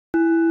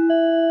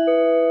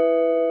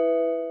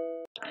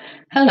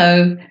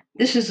Hello,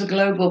 this is a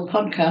global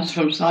podcast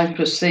from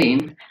Cyprus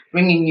Scene,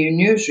 bringing you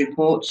news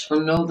reports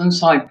from northern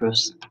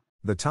Cyprus.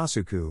 The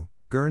Taşucu,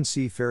 Girne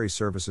Sea Ferry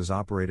services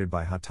operated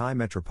by Hatay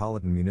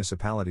Metropolitan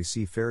Municipality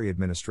Sea Ferry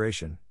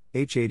Administration,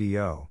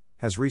 HADO,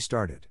 has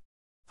restarted.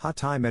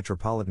 Hatay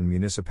Metropolitan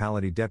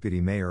Municipality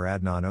Deputy Mayor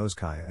Adnan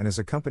Ozkaya and his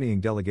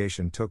accompanying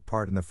delegation took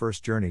part in the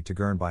first journey to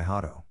Girne by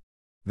HADO.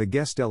 The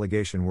guest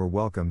delegation were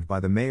welcomed by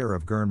the Mayor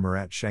of Girne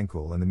Murat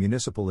Şenkul and the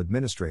municipal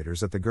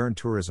administrators at the Girne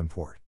Tourism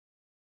Port.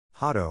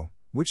 HADO,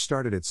 which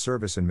started its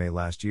service in May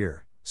last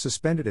year,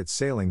 suspended its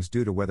sailings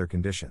due to weather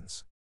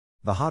conditions.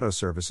 The HADO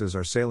services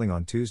are sailing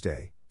on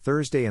Tuesday,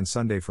 Thursday and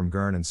Sunday from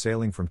Girne and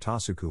sailing from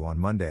Taşucu on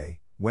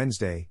Monday,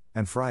 Wednesday,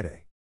 and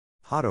Friday.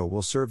 HADO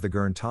will serve the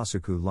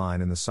Girne-Taşucu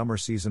line in the summer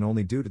season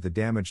only due to the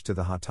damage to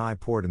the Hatay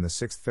port in the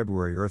 6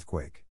 February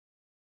earthquake.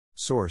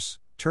 Source: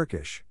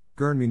 Turkish,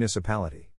 Girne Municipality.